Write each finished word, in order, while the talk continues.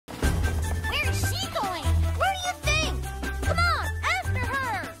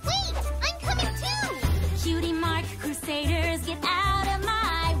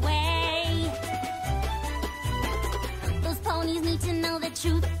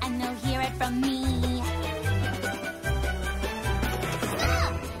from me.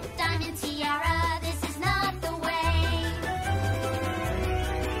 Stop! Diamond Tiara, this is not the way.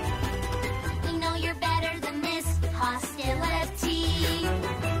 We know you're better than this hostility.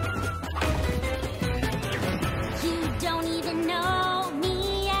 You don't even know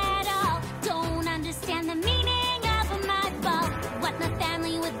me at all. Don't understand the meaning of my ball. What my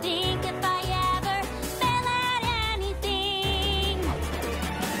family would think if I ever fell at anything.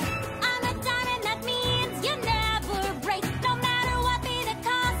 I'm a diamond, that means you never break. No matter what be the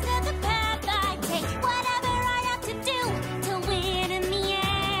cost of the path I take. Whatever I have to do to win in the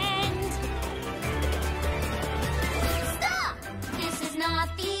end. Stop! This is not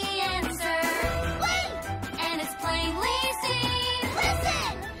the answer. Wait! And it's plainly seen.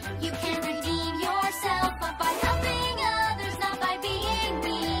 Listen! You can redeem yourself but by helping others, not by being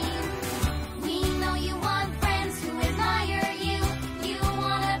mean. We know you want friends who admire you. You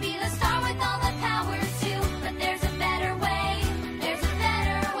wanna be the star with all the power too. But there's a better way. There's a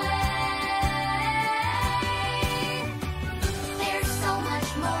better way. There's so much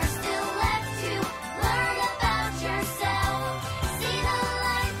more still left to learn about yourself. See the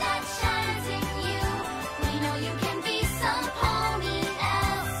light that shines in you. We know you can be some pony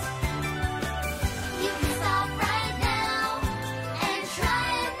else. You can stop right now and try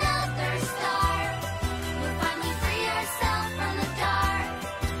another start. You'll finally free yourself from the dark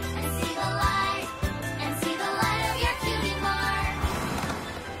and see the light of your cutie mark.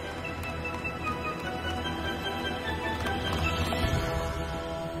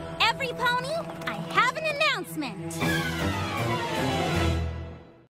 Every pony, I have an announcement.